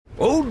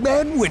Old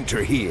Man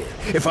Winter here.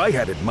 If I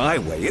had it my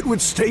way, it would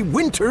stay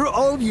winter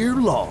all year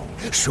long.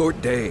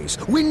 Short days,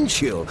 wind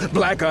chill,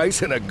 black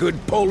ice, and a good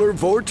polar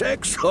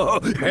vortex.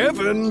 Oh,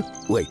 heaven!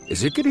 Wait,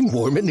 is it getting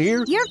warm in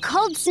here? Your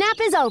cold snap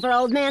is over,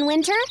 Old Man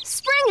Winter.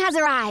 Spring has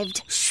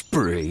arrived.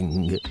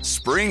 Spring.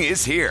 Spring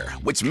is here,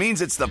 which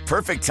means it's the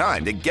perfect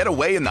time to get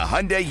away in the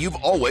Hyundai you've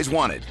always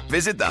wanted.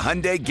 Visit the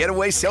Hyundai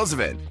Getaway Sales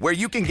Event, where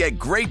you can get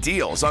great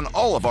deals on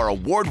all of our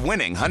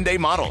award-winning Hyundai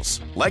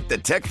models, like the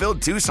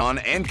tech-filled Tucson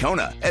and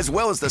Kona, as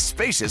well as the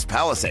spacious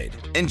Palisade.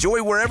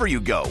 Enjoy wherever you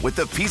go with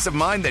the peace of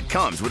mind that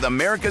comes with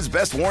America's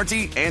best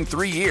warranty and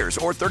 3 years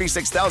or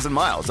 36,000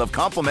 miles of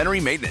complimentary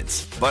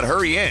maintenance. But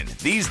hurry in,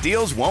 these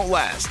deals won't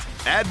last.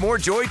 Add more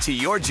joy to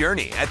your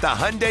journey at the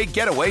Hyundai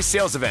Getaway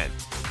Sales Event.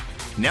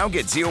 Now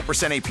get 0%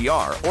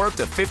 APR or up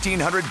to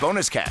 $1,500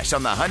 bonus cash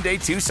on the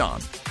Hyundai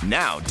Tucson.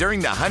 Now, during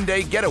the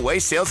Hyundai Getaway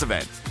Sales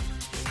Event.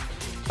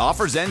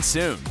 Offers end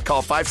soon.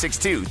 Call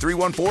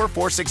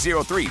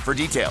 562-314-4603 for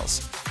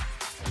details.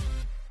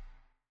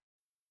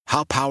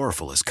 How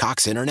powerful is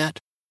Cox Internet?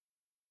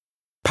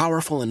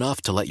 Powerful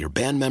enough to let your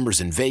band members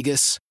in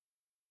Vegas,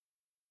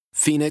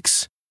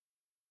 Phoenix,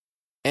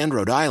 and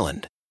Rhode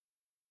Island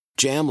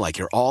jam like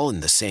you're all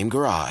in the same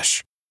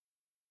garage.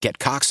 Get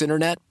Cox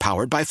Internet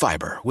powered by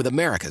fiber with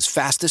America's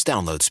fastest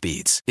download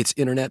speeds. It's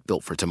internet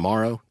built for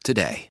tomorrow,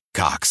 today.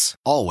 Cox,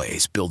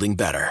 always building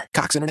better.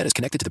 Cox Internet is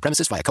connected to the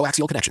premises via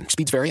coaxial connection.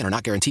 Speeds vary and are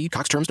not guaranteed.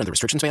 Cox terms and other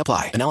restrictions may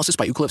apply. Analysis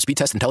by Ookla Speed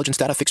Test Intelligence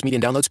Data. Fixed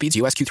median download speeds.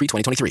 US Q3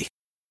 2023.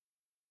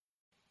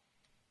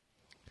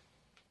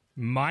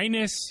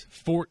 Minus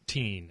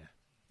 14.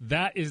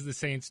 That is the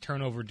Saints'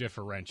 turnover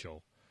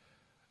differential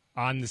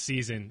on the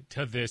season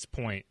to this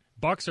point.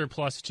 Bucks are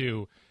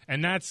 +2,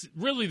 and that's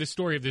really the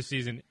story of this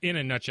season in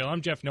a nutshell.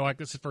 I'm Jeff Nowak.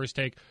 This is First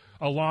Take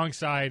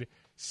alongside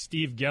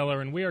Steve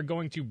Geller, and we are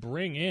going to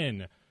bring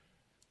in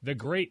the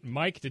great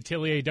Mike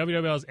Detillier,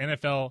 WWL's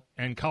NFL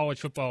and college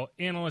football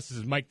analyst. This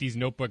is Mike D's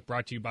Notebook,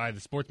 brought to you by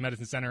the Sports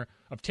Medicine Center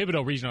of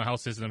Thibodaux Regional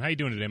Health System. How you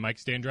doing today, Mike?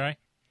 Staying dry?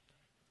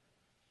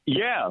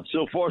 Yeah,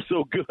 so far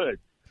so good.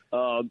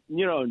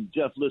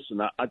 Jeff,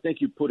 listen, I think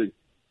you put it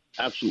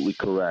absolutely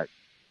correct.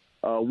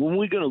 When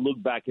we're going to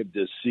look back at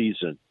this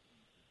season,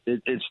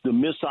 it's the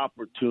missed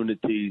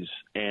opportunities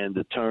and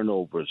the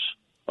turnovers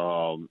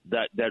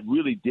that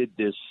really did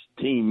this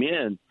team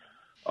in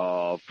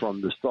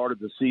from the start of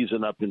the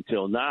season up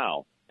until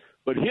now.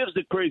 But here's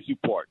the crazy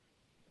part.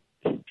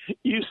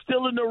 You're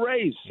still in the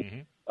race,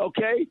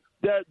 okay?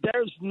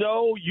 There's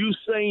no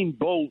Usain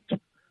Bolt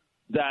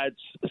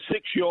that's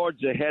 6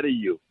 yards ahead of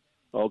you,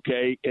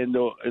 okay, in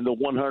the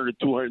 100,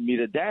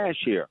 200-meter dash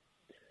here.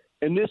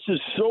 And this is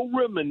so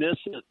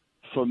reminiscent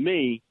for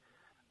me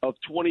of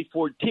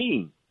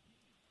 2014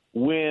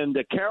 when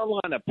the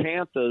Carolina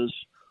Panthers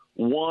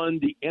won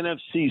the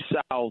NFC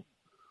South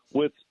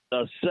with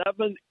a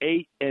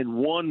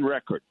 7-8-1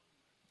 record.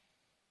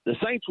 The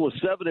Saints were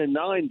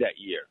 7-9 that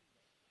year.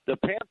 The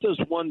Panthers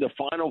won the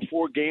final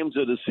 4 games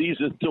of the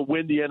season to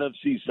win the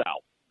NFC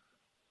South.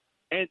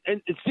 And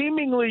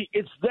seemingly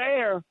it's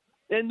there,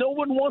 and no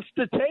one wants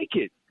to take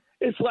it.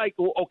 It's like,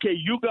 okay,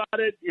 you got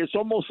it. It's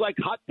almost like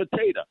hot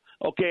potato.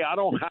 Okay, I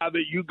don't have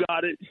it. You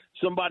got it.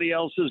 Somebody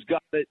else has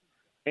got it.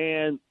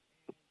 And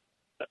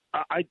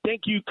I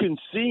think you can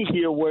see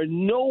here where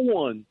no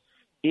one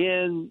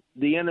in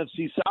the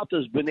NFC South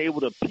has been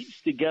able to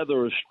piece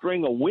together a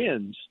string of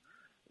wins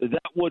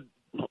that would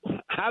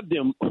have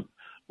them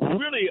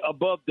really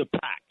above the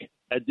pack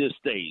at this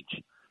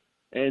stage.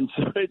 And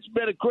so it's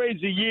been a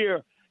crazy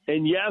year.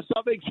 And, yes,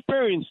 I've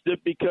experienced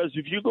it because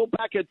if you go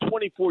back at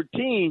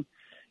 2014,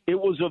 it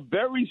was a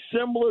very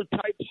similar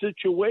type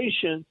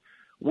situation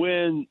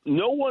when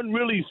no one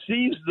really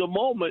seized the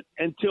moment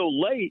until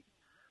late.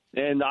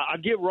 And I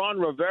give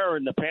Ron Rivera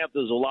and the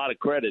Panthers a lot of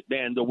credit,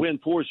 man, to win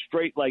 4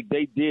 straight like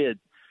they did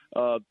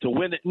to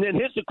win it. And then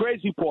here's the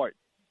crazy part.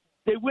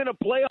 They win a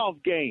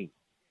playoff game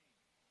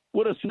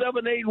with a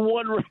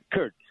 7-8-1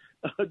 record.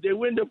 They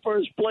win the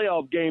first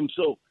playoff game.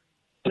 So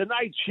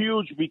tonight's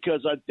huge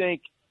because I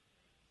think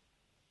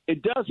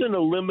it doesn't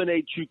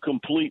eliminate you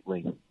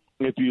completely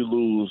if you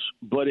lose,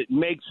 but it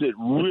makes it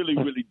really,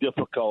 really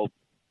difficult.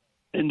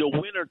 And the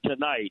winner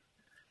tonight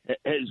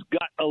has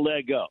got a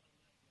leg up.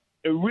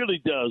 It really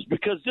does,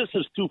 because this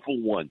is 2 for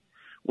 1.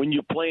 When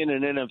you're playing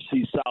an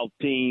NFC South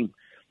team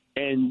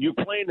and you're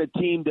playing a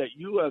team that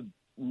you have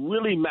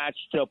really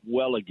matched up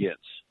well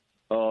against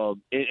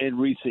in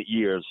recent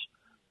years,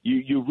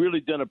 you've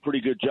really done a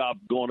pretty good job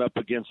going up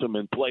against them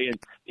and playing.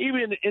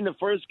 Even in the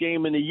first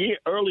game in the year,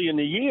 early in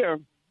the year,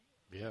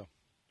 yeah,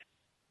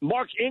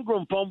 Mark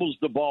Ingram fumbles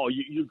the ball.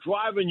 You're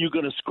driving, you're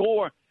going to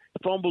score,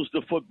 fumbles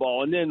the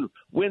football. And then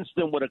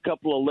Winston with a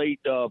couple of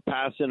late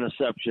pass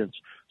interceptions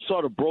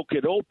sort of broke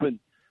it open.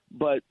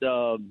 But,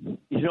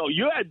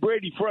 you had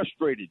Brady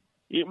frustrated.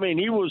 I mean,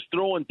 he was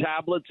throwing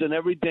tablets and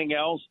everything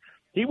else.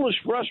 He was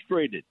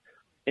frustrated.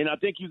 And I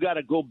think you got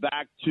to go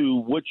back to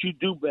what you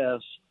do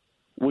best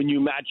when you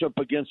match up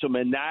against him,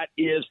 and that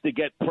is to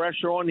get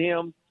pressure on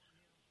him,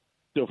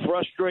 to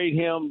frustrate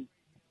him.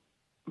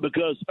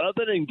 Because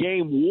other than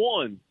game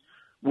 1,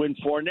 when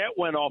Fournette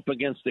went off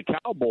against the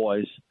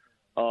Cowboys,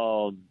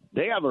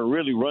 they haven't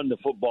really run the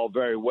football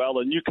very well,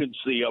 and you can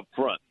see up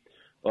front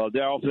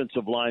their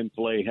offensive line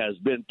play has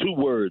been 2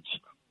 words,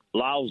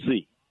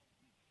 lousy.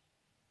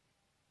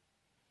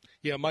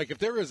 Yeah, Mike, if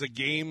there is a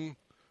game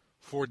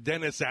for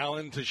Dennis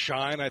Allen to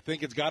shine, I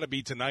think it's got to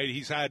be tonight.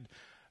 He's had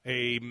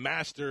a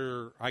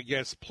master, I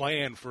guess,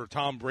 plan for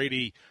Tom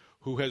Brady,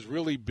 who has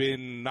really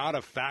been not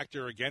a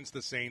factor against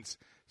the Saints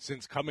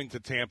since coming to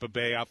Tampa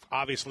Bay.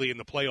 Obviously, in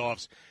the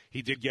playoffs,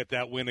 he did get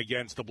that win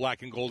against the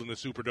Black and Gold in the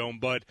Superdome,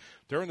 but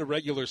during the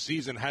regular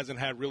season hasn't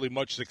had really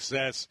much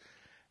success.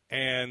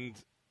 And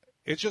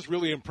it's just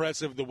really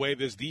impressive the way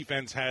this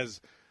defense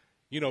has,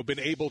 been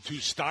able to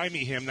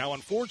stymie him. Now,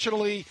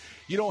 unfortunately,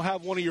 you don't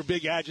have one of your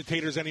big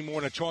agitators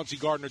anymore in Chauncey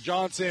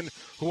Gardner-Johnson,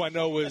 who I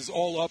know is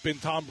all up in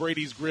Tom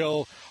Brady's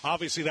grill.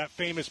 Obviously, that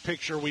famous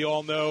picture we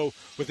all know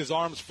with his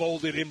arms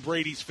folded in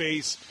Brady's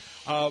face.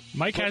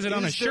 Mike has it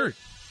on his shirt.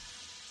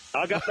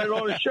 I got that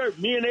on his shirt.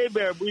 Me and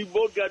A-Bear, we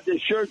both got the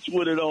shirts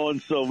with it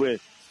on. So,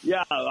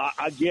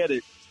 I get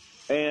it.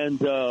 And,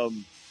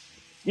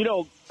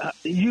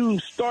 you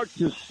start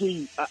to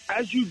see,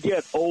 as you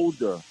get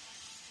older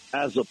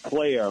as a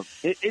player,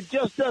 it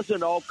just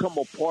doesn't all come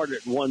apart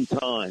at one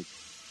time.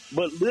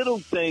 But little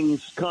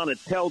things kind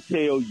of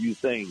telltale you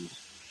things.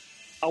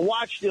 I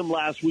watched him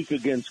last week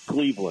against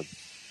Cleveland.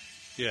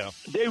 Yeah.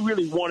 They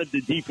really wanted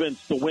the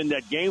defense to win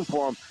that game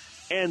for them.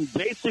 And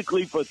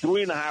basically for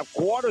 3.5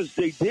 quarters,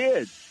 they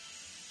did.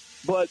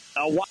 But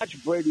I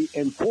watched Brady,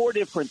 and 4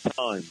 different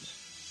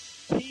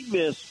times, he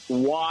missed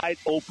wide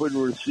open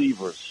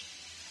receivers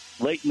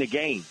late in the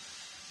game.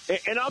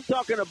 And I'm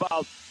talking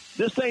about,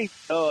 this ain't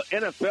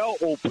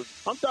NFL open.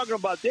 I'm talking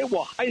about they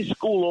were high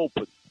school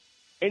open.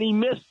 And he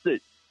missed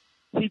it.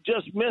 He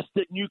just missed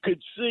it. And you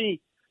could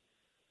see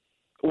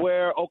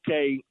where,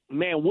 okay,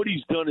 man, what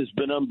he's done has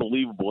been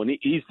unbelievable. And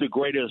he's the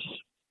greatest.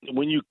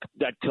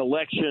 That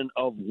collection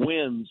of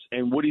wins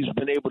and what he's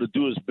been able to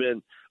do has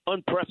been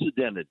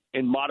unprecedented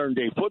in modern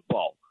day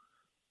football.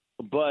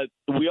 But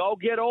we all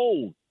get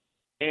old,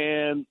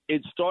 and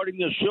it's starting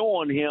to show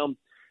on him.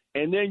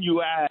 And then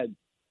you add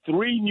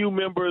 3 new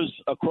members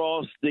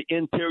across the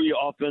interior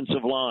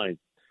offensive line.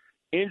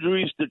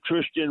 Injuries to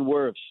Tristan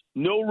Wirfs,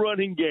 no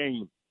running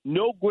game,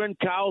 no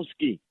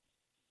Gronkowski.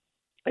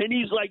 And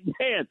he's like,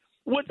 man,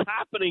 what's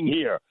happening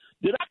here?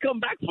 Did I come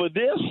back for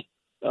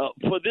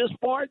this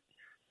part?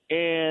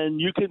 And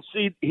you can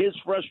see his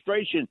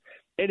frustration.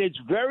 And it's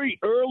very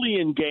early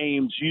in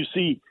games you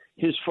see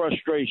his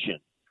frustration.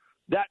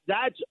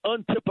 That's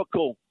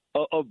untypical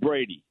of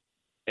Brady.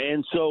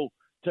 And so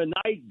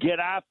tonight, get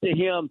after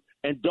him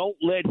and don't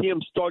let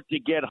him start to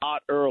get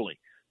hot early.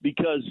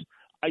 Because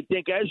I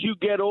think as you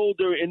get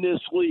older in this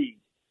league,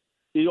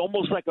 it's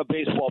almost like a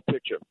baseball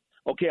pitcher.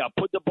 Okay, I'll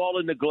put the ball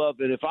in the glove,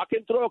 and if I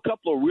can throw a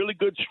couple of really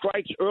good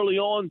strikes early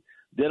on,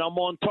 then I'm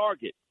on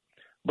target.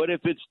 But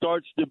if it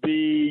starts to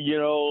be,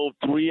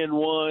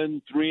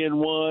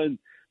 3-1,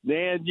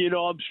 man,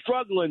 I'm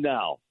struggling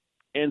now.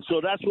 And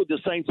so that's what the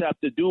Saints have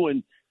to do.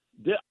 And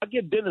I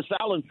give Dennis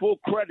Allen full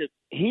credit.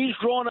 He's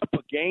drawn up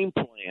a game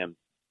plan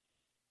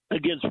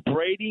against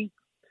Brady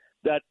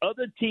that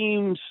other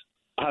teams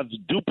have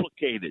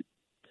duplicated.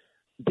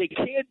 They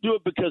can't do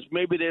it because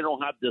maybe they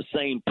don't have the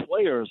same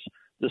players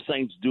the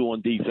Saints do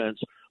on defense,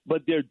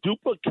 but they're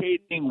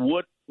duplicating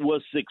what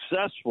was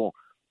successful.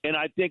 And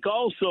I think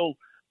also,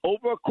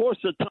 over a course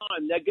of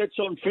time, that gets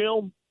on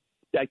film,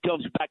 that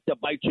comes back to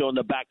bite you on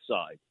the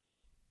backside.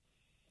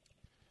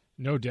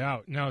 No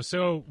doubt. No,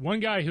 so one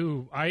guy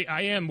who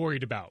I am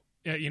worried about,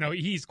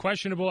 he's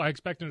questionable. I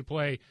expect him to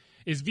play,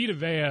 is Vita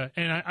Vea.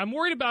 And I'm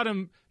worried about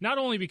him not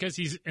only because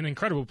he's an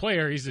incredible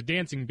player, he's a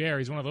dancing bear,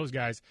 he's one of those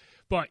guys,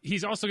 but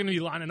he's also going to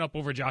be lining up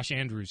over Josh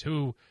Andrews,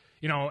 who,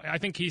 I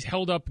think he's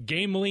held up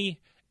gamely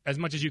as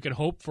much as you could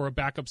hope for a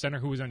backup center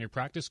who was on your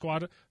practice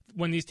squad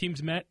when these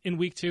teams met in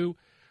week 2.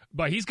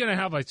 But he's going to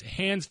have his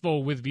hands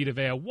full with Vita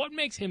Vea. What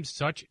makes him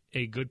such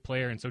a good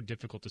player and so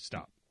difficult to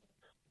stop?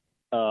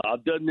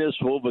 I've done this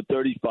for over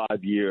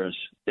 35 years.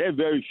 There are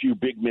very few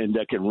big men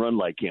that can run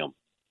like him.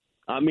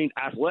 I mean,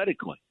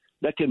 athletically,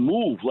 that can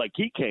move like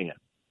he can.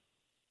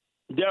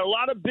 There are a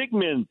lot of big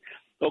men,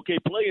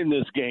 play in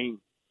this game.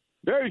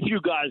 Very few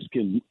guys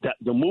can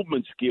the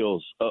movement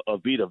skills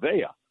of Vita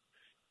Vea.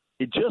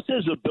 It's just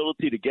his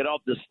ability to get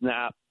off the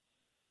snap,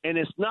 and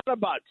it's not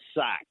about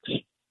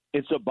sacks.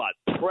 It's about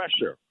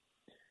pressure.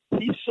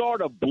 He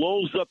sort of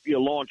blows up your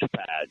launch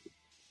pad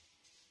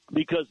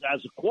because as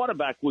a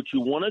quarterback, what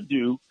you want to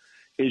do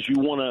is you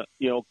want to,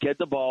 get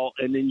the ball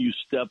and then you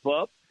step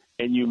up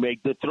and you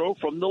make the throw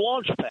from the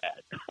launch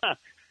pad.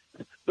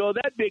 So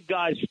that big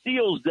guy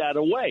steals that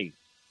away.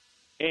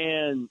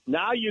 And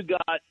now you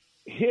got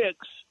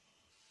Hicks,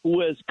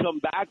 who has come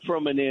back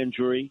from an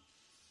injury.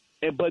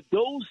 But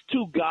those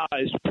 2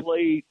 guys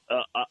played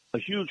a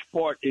huge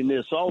part in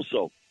this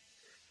also,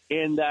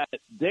 in that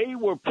they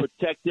were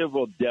protective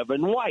of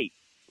Devin White.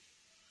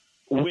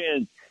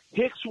 When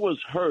Hicks was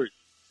hurt,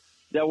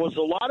 there was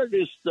a lot of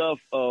this stuff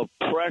of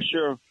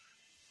pressure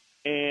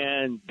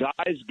and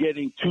guys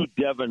getting to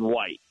Devin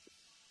White.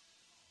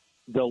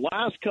 the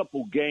last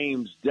couple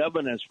games,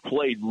 Devin has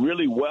played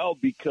really well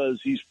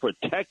because he's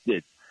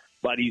protected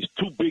by these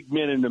two big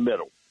men in the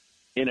middle,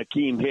 in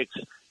Akeem Hicks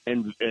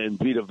and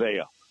Vita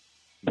Vea.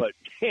 But,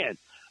 man,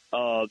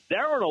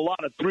 there aren't a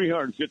lot of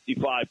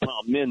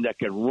 355-pound men that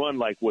can run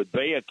like what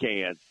Vea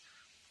can,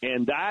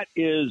 and that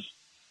is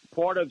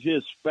part of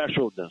his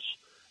specialness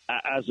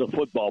as a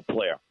football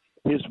player.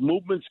 His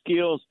movement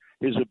skills,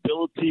 his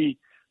ability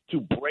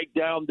to break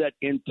down that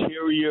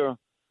interior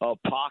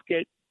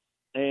pocket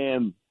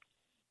and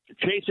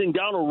chasing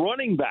down a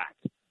running back.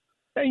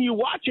 And you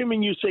watch him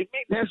and you say,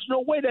 man, there's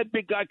no way that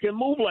big guy can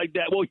move like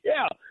that. Well,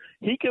 yeah,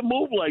 he can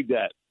move like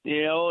that,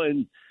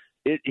 and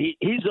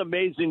he's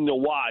amazing to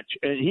watch.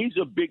 And he's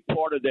a big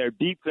part of their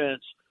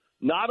defense,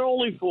 not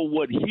only for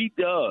what he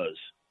does,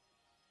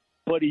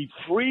 but he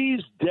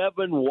frees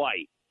Devin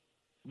White.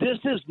 This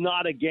is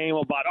not a game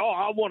about,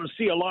 I want to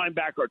see a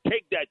linebacker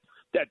take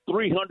that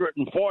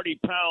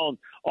 340-pound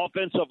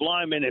offensive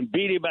lineman and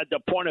beat him at the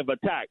point of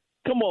attack.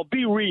 Come on,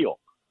 be real.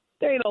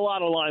 There ain't a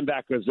lot of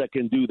linebackers that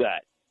can do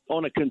that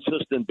on a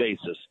consistent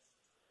basis.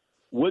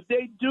 What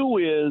they do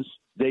is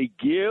they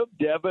give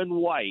Devin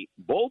White,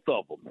 both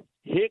of them,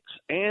 Hicks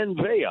and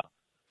Vea,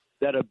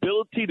 that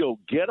ability to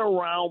get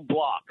around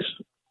blocks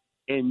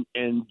and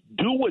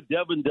do what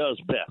Devin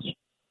does best,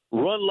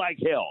 run like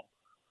hell.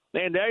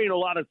 Man, there ain't a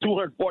lot of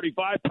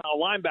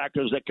 245-pound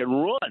linebackers that can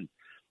run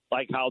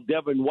like how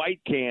Devin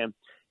White can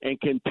and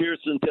can pierce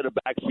into the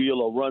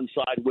backfield or run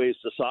sideways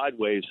to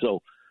sideways.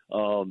 So,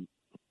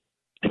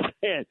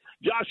 man,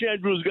 Josh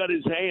Andrews got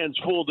his hands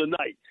full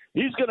tonight.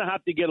 He's going to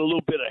have to get a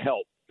little bit of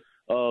help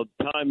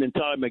time and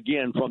time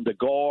again from the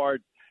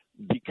guard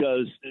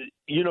because,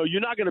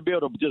 you're not going to be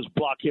able to just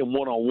block him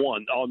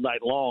one-on-one all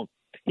night long.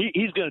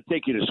 He's going to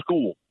take you to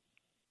school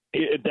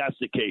if that's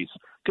the case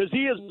because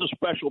he is a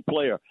special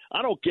player.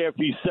 I don't care if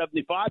he's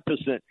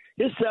 75%.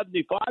 His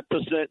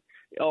 75%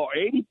 or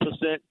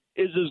 80%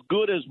 is as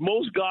good as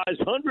most guys'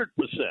 100%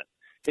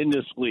 in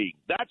this league.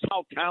 That's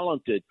how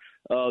talented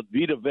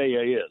Vita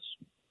Vea is.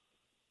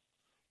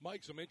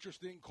 Mike, some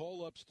interesting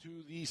call-ups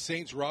to the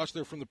Saints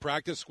roster from the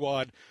practice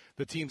squad.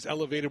 The team's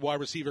elevated wide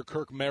receiver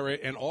Kirk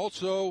Merritt and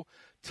also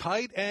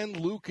tight end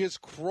Lucas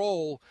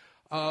Kroll.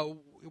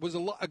 It was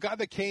a guy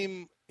that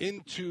came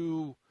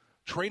into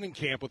training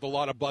camp with a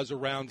lot of buzz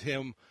around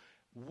him.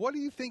 What do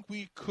you think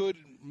we could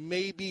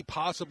maybe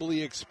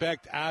possibly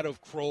expect out of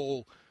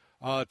Kroll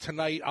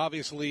tonight?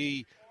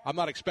 Obviously, I'm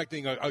not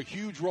expecting a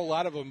huge role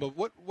out of him, but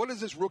what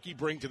does this rookie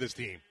bring to this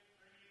team?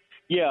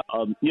 Yeah,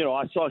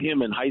 I saw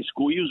him in high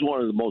school. He was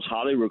one of the most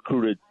highly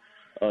recruited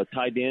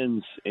tight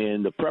ends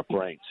in the prep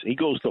ranks. He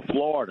goes to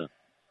Florida.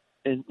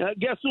 And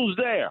guess who's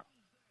there?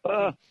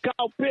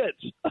 Kyle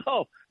Pitts.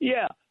 Oh,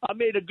 yeah, I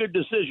made a good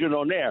decision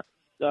on there.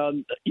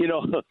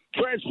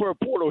 Transfer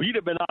portal, he'd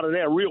have been out of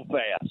there real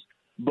fast.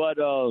 But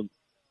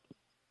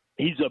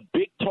he's a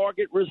big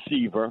target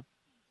receiver.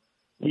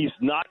 He's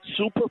not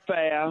super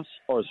fast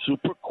or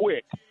super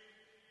quick.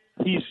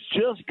 He's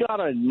just got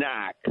a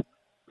knack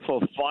for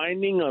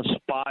finding a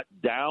spot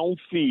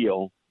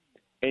downfield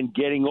and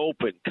getting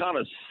open, kind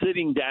of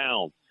sitting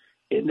down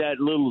in that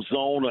little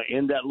zone or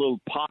in that little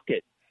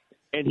pocket.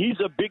 And he's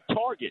a big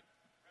target,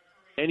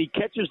 and he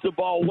catches the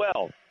ball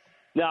well.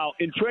 Now,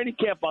 in training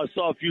camp, I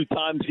saw a few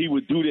times he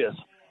would do this.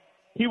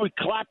 He would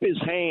clap his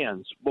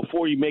hands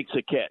before he makes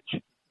a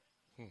catch.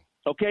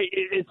 Okay,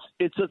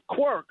 it's a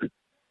quirk,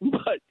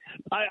 but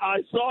I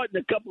saw it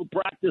in a couple of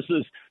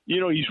practices.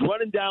 He's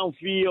running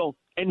downfield,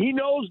 and he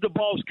knows the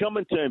ball's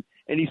coming to him,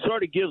 and he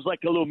sort of gives like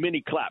a little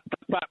mini clap,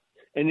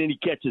 and then he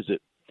catches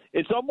it.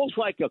 It's almost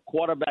like a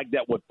quarterback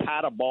that would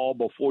pat a ball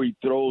before he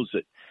throws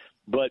it.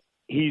 But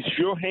he's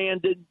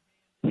sure-handed.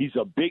 He's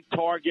a big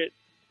target.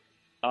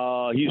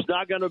 He's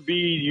not going to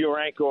be your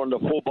anchor on the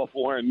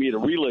 4x400-meter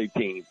relay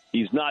team.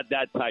 He's not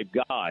that type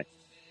guy.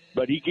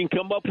 But he can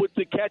come up with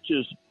the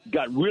catches,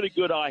 got really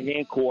good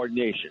eye-hand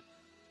coordination.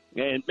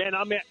 And, man,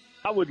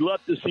 I would love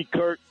to see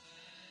Kirk.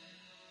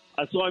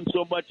 I saw him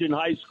so much in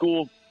high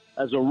school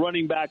as a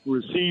running back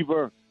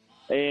receiver,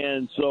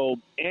 and so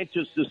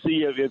anxious to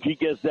see if he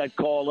gets that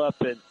call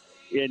up and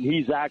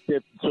he's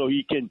active so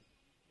he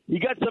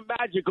got some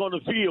magic on the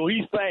field.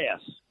 He's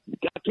fast.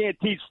 I can't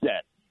teach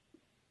that.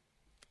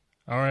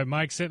 All right,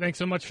 Mike, thanks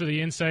so much for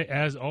the insight.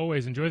 As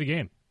always, enjoy the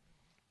game.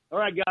 All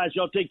right, guys,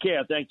 y'all take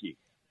care. Thank you.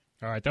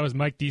 All right, that was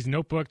Mike D's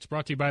Notebooks,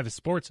 brought to you by the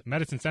Sports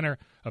Medicine Center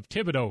of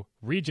Thibodaux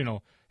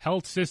Regional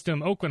Health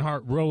System. Oakland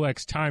Heart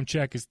Rolex time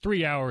check is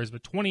 3 hours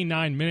but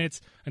 29 minutes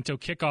until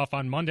kickoff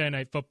on Monday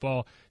Night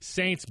Football.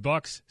 Saints,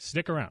 Bucks,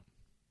 stick around.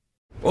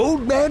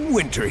 Old Man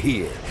Winter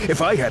here.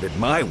 If I had it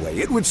my way,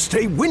 it would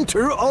stay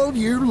winter all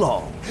year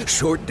long.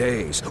 Short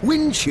days,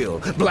 wind chill,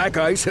 black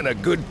ice, and a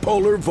good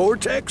polar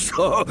vortex.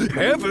 Oh,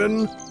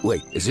 heaven.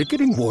 Wait, is it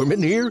getting warm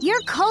in here?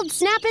 Your cold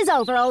snap is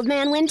over, Old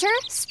Man Winter.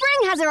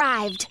 Spring has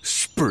arrived.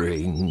 Spring?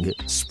 spring.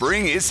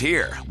 Spring is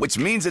here, which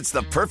means it's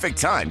the perfect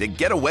time to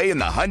get away in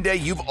the Hyundai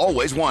you've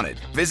always wanted.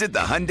 Visit the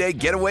Hyundai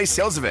Getaway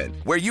Sales Event,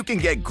 where you can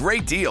get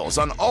great deals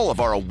on all of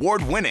our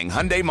award-winning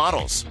Hyundai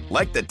models,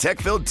 like the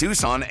tech-filled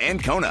Tucson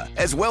and Kona,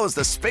 as well as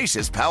the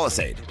spacious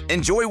Palisade.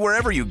 Enjoy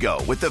wherever you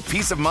go with the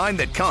peace of mind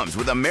that comes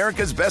with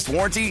America's best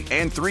warranty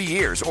and 3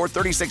 years or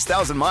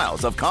 36,000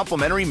 miles of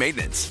complimentary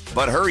maintenance.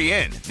 But hurry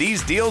in,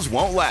 these deals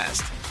won't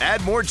last.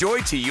 Add more joy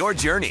to your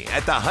journey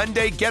at the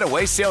Hyundai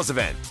Getaway Sales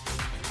Event.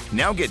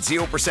 Now get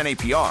 0%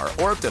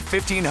 APR or up to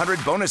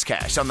 $1,500 bonus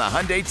cash on the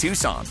Hyundai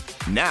Tucson.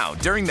 Now,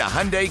 during the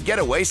Hyundai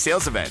Getaway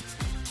Sales Event.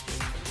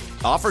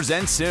 Offers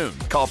end soon.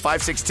 Call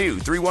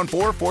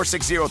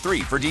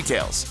 562-314-4603 for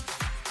details.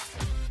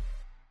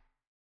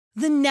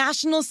 The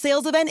national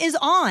sales event is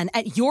on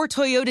at your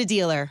Toyota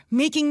dealer,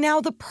 making now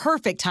the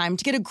perfect time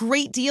to get a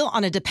great deal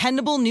on a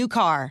dependable new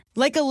car.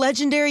 Like a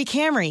legendary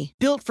Camry,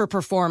 built for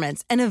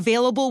performance and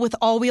available with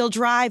all-wheel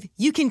drive,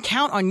 you can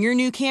count on your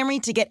new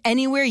Camry to get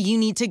anywhere you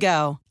need to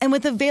go. And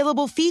with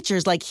available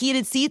features like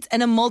heated seats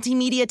and a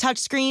multimedia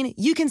touchscreen,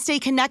 you can stay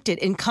connected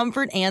in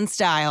comfort and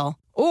style.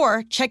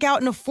 Or check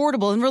out an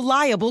affordable and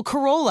reliable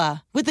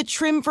Corolla with a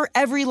trim for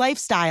every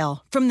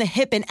lifestyle. From the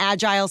hip and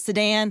agile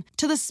sedan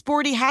to the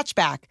sporty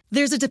hatchback,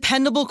 there's a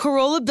dependable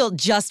Corolla built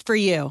just for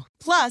you.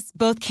 Plus,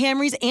 both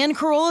Camrys and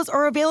Corollas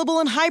are available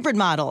in hybrid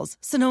models,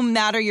 so no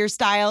matter your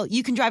style,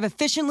 you can drive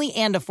efficiently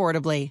and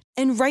affordably.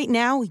 And right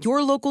now,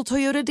 your local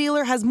Toyota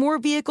dealer has more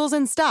vehicles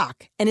in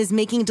stock and is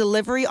making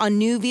delivery on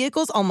new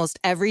vehicles almost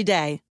every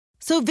day.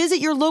 So visit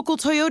your local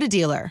Toyota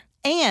dealer.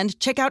 And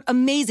check out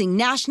amazing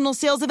national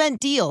sales event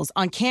deals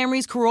on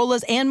Camrys,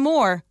 Corollas, and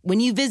more when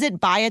you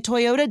visit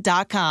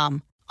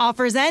buyatoyota.com.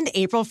 Offers end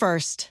April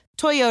 1st.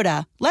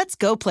 Toyota, let's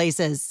go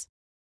places.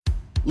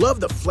 Love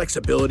the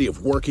flexibility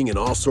of working in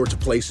all sorts of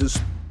places?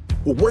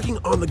 Well, working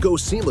on the go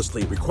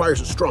seamlessly requires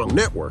a strong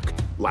network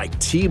like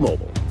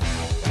T-Mobile.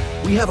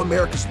 We have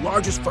America's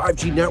largest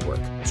 5G network,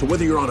 so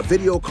whether you're on a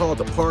video call at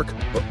the park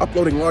or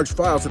uploading large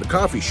files at a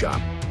coffee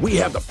shop, we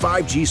have the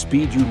 5G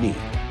speed you need.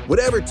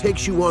 Whatever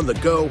takes you on the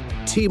go,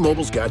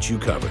 T-Mobile's got you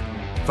covered.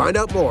 Find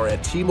out more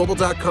at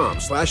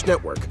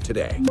T-Mobile.com/network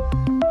today.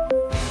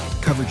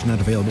 Coverage not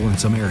available in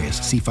some areas.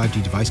 See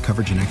 5G device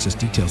coverage and access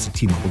details at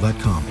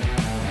T-Mobile.com.